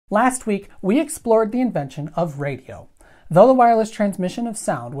Last week, we explored the invention of radio. Though the wireless transmission of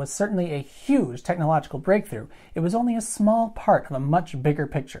sound was certainly a huge technological breakthrough, it was only a small part of a much bigger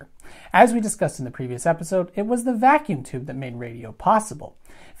picture. As we discussed in the previous episode, it was the vacuum tube that made radio possible.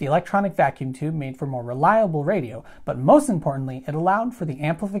 The electronic vacuum tube made for more reliable radio, but most importantly, it allowed for the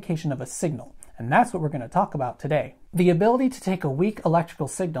amplification of a signal. And that's what we're going to talk about today. The ability to take a weak electrical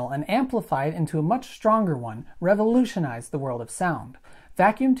signal and amplify it into a much stronger one revolutionized the world of sound.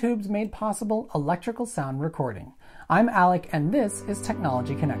 Vacuum tubes made possible electrical sound recording. I'm Alec, and this is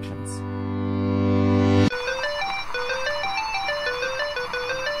Technology Connections.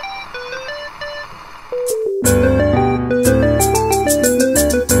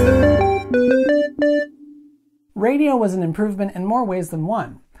 Radio was an improvement in more ways than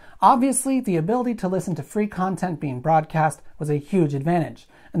one. Obviously, the ability to listen to free content being broadcast was a huge advantage,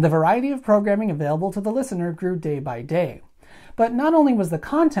 and the variety of programming available to the listener grew day by day. But not only was the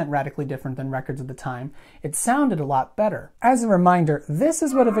content radically different than records at the time, it sounded a lot better. As a reminder, this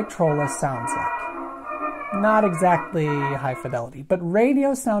is what a Victrola sounds like. Not exactly high fidelity, but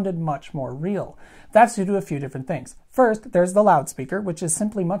radio sounded much more real. That's due to a few different things. First, there's the loudspeaker, which is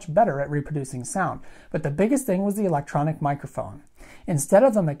simply much better at reproducing sound, but the biggest thing was the electronic microphone. Instead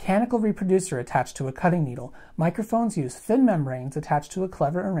of a mechanical reproducer attached to a cutting needle, microphones use thin membranes attached to a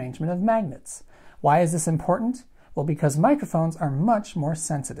clever arrangement of magnets. Why is this important? Well, because microphones are much more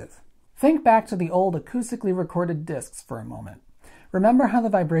sensitive. Think back to the old acoustically recorded discs for a moment. Remember how the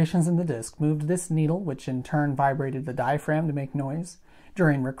vibrations in the disc moved this needle, which in turn vibrated the diaphragm to make noise?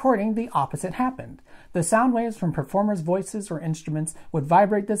 During recording, the opposite happened. The sound waves from performers' voices or instruments would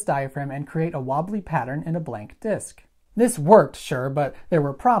vibrate this diaphragm and create a wobbly pattern in a blank disc. This worked, sure, but there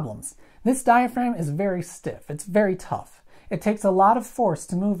were problems. This diaphragm is very stiff. It's very tough. It takes a lot of force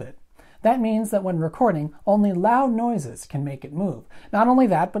to move it. That means that when recording, only loud noises can make it move. Not only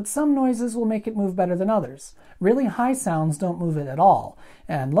that, but some noises will make it move better than others. Really high sounds don't move it at all,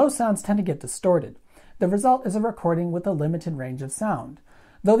 and low sounds tend to get distorted. The result is a recording with a limited range of sound.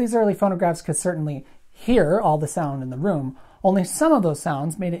 Though these early phonographs could certainly hear all the sound in the room, only some of those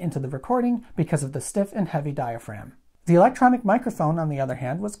sounds made it into the recording because of the stiff and heavy diaphragm. The electronic microphone, on the other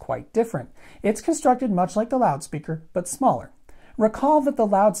hand, was quite different. It's constructed much like the loudspeaker, but smaller. Recall that the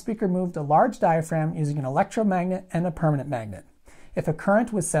loudspeaker moved a large diaphragm using an electromagnet and a permanent magnet. If a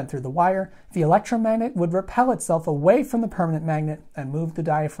current was sent through the wire, the electromagnet would repel itself away from the permanent magnet and move the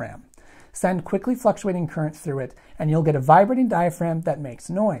diaphragm. Send quickly fluctuating current through it, and you'll get a vibrating diaphragm that makes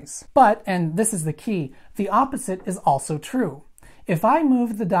noise. But, and this is the key, the opposite is also true. If I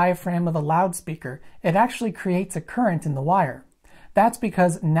move the diaphragm of a loudspeaker, it actually creates a current in the wire. That's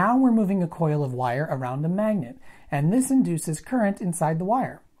because now we're moving a coil of wire around a magnet, and this induces current inside the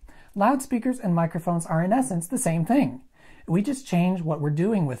wire. Loudspeakers and microphones are in essence the same thing. We just change what we're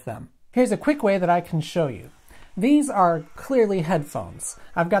doing with them. Here's a quick way that I can show you. These are clearly headphones.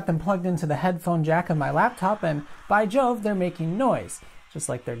 I've got them plugged into the headphone jack of my laptop, and by Jove, they're making noise, just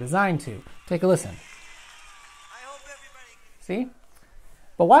like they're designed to. Take a listen. See?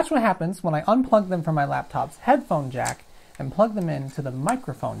 But watch what happens when I unplug them from my laptop's headphone jack and plug them into the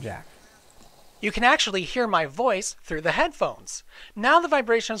microphone jack. You can actually hear my voice through the headphones. Now the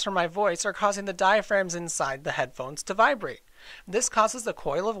vibrations from my voice are causing the diaphragms inside the headphones to vibrate. This causes the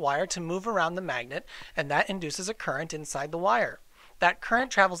coil of wire to move around the magnet, and that induces a current inside the wire. That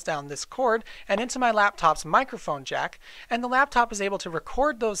current travels down this cord and into my laptop's microphone jack, and the laptop is able to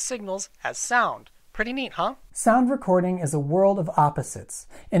record those signals as sound. Pretty neat, huh? Sound recording is a world of opposites.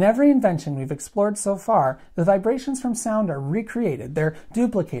 In every invention we've explored so far, the vibrations from sound are recreated. They're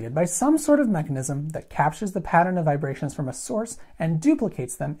duplicated by some sort of mechanism that captures the pattern of vibrations from a source and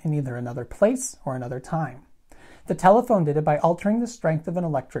duplicates them in either another place or another time. The telephone did it by altering the strength of an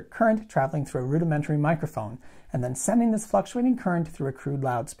electric current traveling through a rudimentary microphone and then sending this fluctuating current through a crude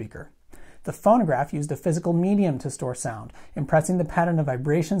loudspeaker. The phonograph used a physical medium to store sound, impressing the pattern of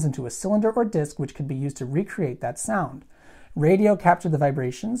vibrations into a cylinder or disc which could be used to recreate that sound. Radio captured the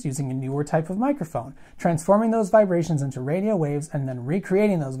vibrations using a newer type of microphone, transforming those vibrations into radio waves and then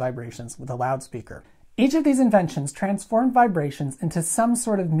recreating those vibrations with a loudspeaker. Each of these inventions transformed vibrations into some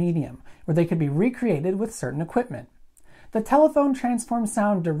sort of medium where they could be recreated with certain equipment. The telephone transformed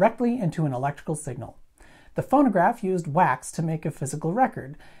sound directly into an electrical signal. The phonograph used wax to make a physical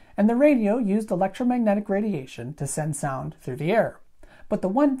record, and the radio used electromagnetic radiation to send sound through the air. But the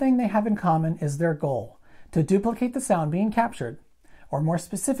one thing they have in common is their goal, to duplicate the sound being captured, or more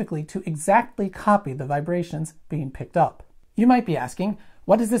specifically, to exactly copy the vibrations being picked up. You might be asking,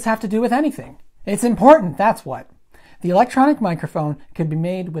 what does this have to do with anything? It's important, that's what. The electronic microphone could be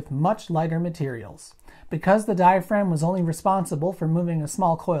made with much lighter materials. Because the diaphragm was only responsible for moving a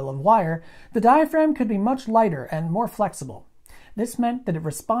small coil of wire, the diaphragm could be much lighter and more flexible. This meant that it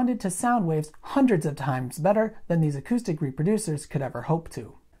responded to sound waves hundreds of times better than these acoustic reproducers could ever hope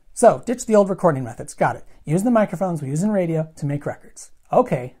to. So, ditch the old recording methods, got it. Use the microphones we use in radio to make records.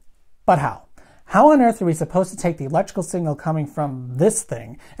 Okay, but how? How on earth are we supposed to take the electrical signal coming from this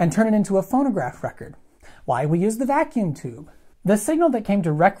thing and turn it into a phonograph record? Why, we use the vacuum tube. The signal that came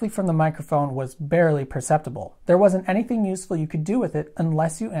directly from the microphone was barely perceptible. There wasn't anything useful you could do with it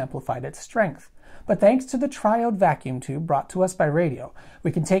unless you amplified its strength. But thanks to the triode vacuum tube brought to us by radio,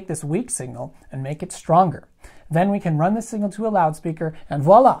 we can take this weak signal and make it stronger. Then we can run the signal to a loudspeaker and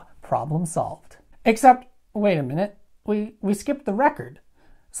voila, problem solved. Except, wait a minute, we skipped the record.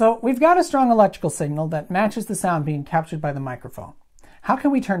 So we've got a strong electrical signal that matches the sound being captured by the microphone. How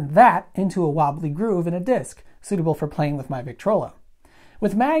can we turn that into a wobbly groove in a disc, suitable for playing with my Victrola?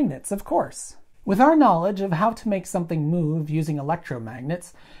 With magnets, of course. With our knowledge of how to make something move using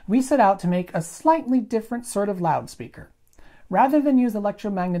electromagnets, we set out to make a slightly different sort of loudspeaker. Rather than use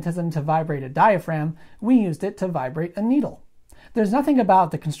electromagnetism to vibrate a diaphragm, we used it to vibrate a needle. There's nothing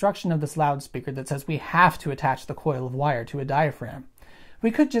about the construction of this loudspeaker that says we have to attach the coil of wire to a diaphragm. We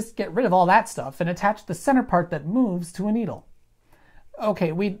could just get rid of all that stuff and attach the center part that moves to a needle.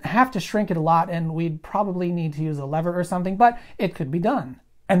 Okay, we'd have to shrink it a lot and we'd probably need to use a lever or something, but it could be done.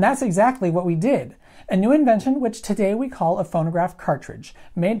 And that's exactly what we did. A new invention, which today we call a phonograph cartridge,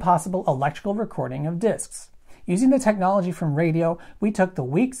 made possible electrical recording of discs. Using the technology from radio, we took the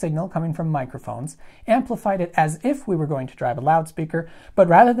weak signal coming from microphones, amplified it as if we were going to drive a loudspeaker, but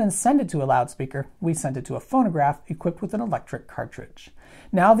rather than send it to a loudspeaker, we sent it to a phonograph equipped with an electric cartridge.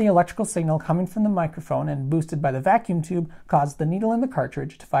 Now the electrical signal coming from the microphone and boosted by the vacuum tube caused the needle in the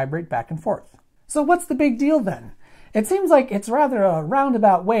cartridge to vibrate back and forth. So what's the big deal then? It seems like it's rather a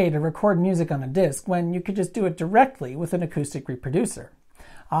roundabout way to record music on a disc when you could just do it directly with an acoustic reproducer.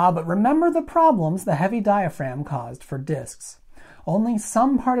 But remember the problems the heavy diaphragm caused for discs. Only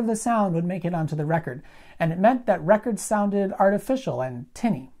some part of the sound would make it onto the record, and it meant that records sounded artificial and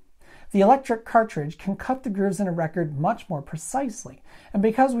tinny. The electric cartridge can cut the grooves in a record much more precisely, and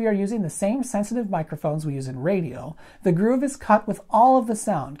because we are using the same sensitive microphones we use in radio, the groove is cut with all of the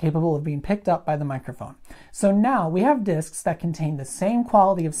sound capable of being picked up by the microphone. So now we have discs that contain the same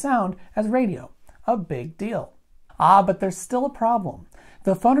quality of sound as radio. A big deal. But there's still a problem.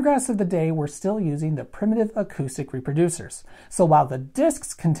 The phonographs of the day were still using the primitive acoustic reproducers, so while the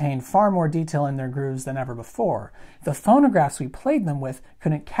discs contained far more detail in their grooves than ever before, the phonographs we played them with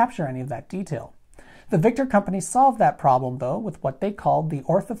couldn't capture any of that detail. The Victor company solved that problem, though, with what they called the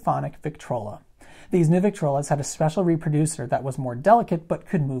orthophonic Victrola. These new Victrolas had a special reproducer that was more delicate but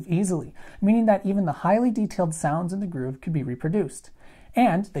could move easily, meaning that even the highly detailed sounds in the groove could be reproduced.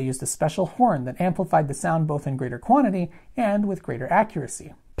 And they used a special horn that amplified the sound both in greater quantity and with greater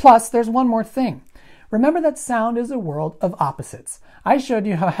accuracy. Plus, there's one more thing. Remember that sound is a world of opposites. I showed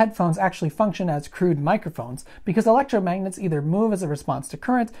you how headphones actually function as crude microphones because electromagnets either move as a response to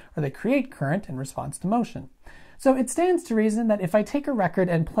current or they create current in response to motion. So it stands to reason that if I take a record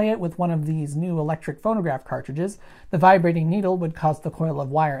and play it with one of these new electric phonograph cartridges, the vibrating needle would cause the coil of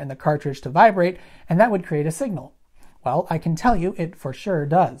wire in the cartridge to vibrate, and that would create a signal. Well, I can tell you it for sure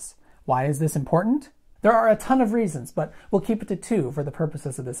does. Why is this important? There are a ton of reasons, but we'll keep it to two for the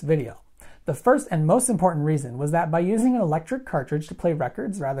purposes of this video. The first and most important reason was that by using an electric cartridge to play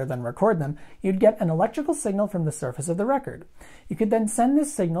records rather than record them, you'd get an electrical signal from the surface of the record. You could then send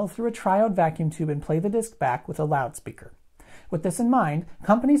this signal through a triode vacuum tube and play the disc back with a loudspeaker. With this in mind,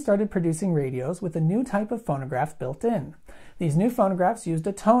 companies started producing radios with a new type of phonograph built in. These new phonographs used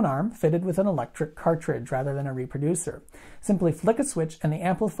a tone arm fitted with an electric cartridge rather than a reproducer. Simply flick a switch and the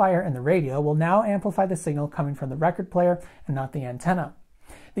amplifier in the radio will now amplify the signal coming from the record player and not the antenna.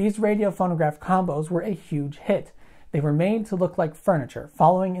 These radio phonograph combos were a huge hit. They were made to look like furniture,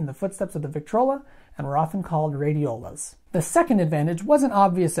 following in the footsteps of the Victrola, and were often called radiolas. The second advantage wasn't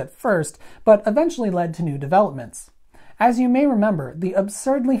obvious at first, but eventually led to new developments. As you may remember, the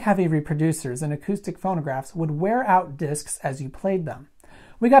absurdly heavy reproducers in acoustic phonographs would wear out discs as you played them.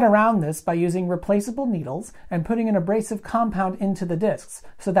 We got around this by using replaceable needles and putting an abrasive compound into the discs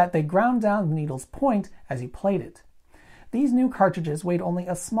so that they ground down the needle's point as you played it. These new cartridges weighed only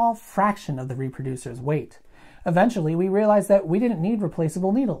a small fraction of the reproducer's weight. Eventually, we realized that we didn't need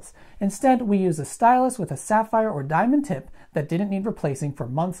replaceable needles. Instead, we used a stylus with a sapphire or diamond tip that didn't need replacing for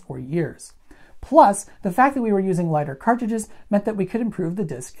months or years. Plus, the fact that we were using lighter cartridges meant that we could improve the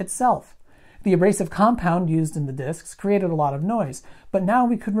disc itself. The abrasive compound used in the discs created a lot of noise, but now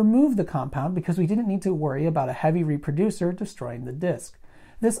we could remove the compound because we didn't need to worry about a heavy reproducer destroying the disc.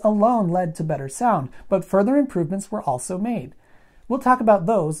 This alone led to better sound, but further improvements were also made. We'll talk about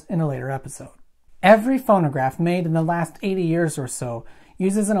those in a later episode. Every phonograph made in the last 80 years or so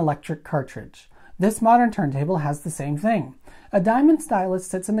uses an electric cartridge. This modern turntable has the same thing. A diamond stylus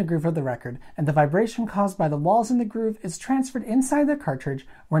sits in the groove of the record, and the vibration caused by the walls in the groove is transferred inside the cartridge,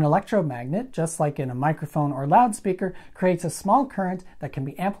 where an electromagnet, just like in a microphone or loudspeaker, creates a small current that can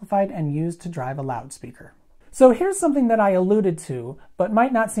be amplified and used to drive a loudspeaker. So here's something that I alluded to, but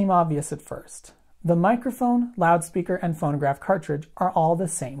might not seem obvious at first. The microphone, loudspeaker, and phonograph cartridge are all the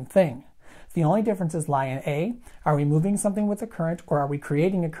same thing. The only differences lie in A, are we moving something with a current, or are we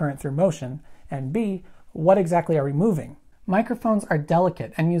creating a current through motion? And B, what exactly are we moving? Microphones are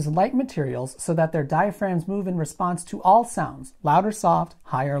delicate and use light materials so that their diaphragms move in response to all sounds, loud or soft,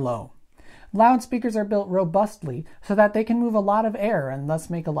 high or low. Loudspeakers are built robustly so that they can move a lot of air and thus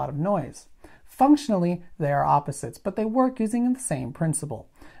make a lot of noise. Functionally, they are opposites, but they work using the same principle,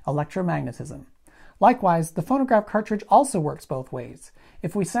 electromagnetism. Likewise, the phonograph cartridge also works both ways.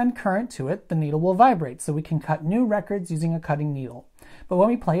 If we send current to it, the needle will vibrate, so we can cut new records using a cutting needle. But when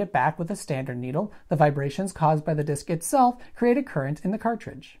we play it back with a standard needle, the vibrations caused by the disc itself create a current in the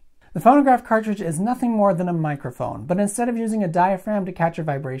cartridge. The phonograph cartridge is nothing more than a microphone, but instead of using a diaphragm to capture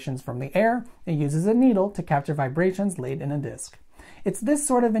vibrations from the air, it uses a needle to capture vibrations laid in a disc. It's this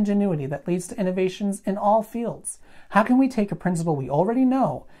sort of ingenuity that leads to innovations in all fields. How can we take a principle we already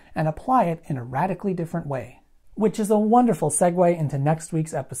know and apply it in a radically different way? Which is a wonderful segue into next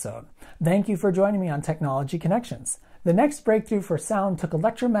week's episode. Thank you for joining me on Technology Connections. The next breakthrough for sound took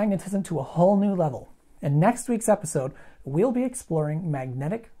electromagnetism to a whole new level. In next week's episode, we'll be exploring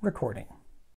magnetic recording.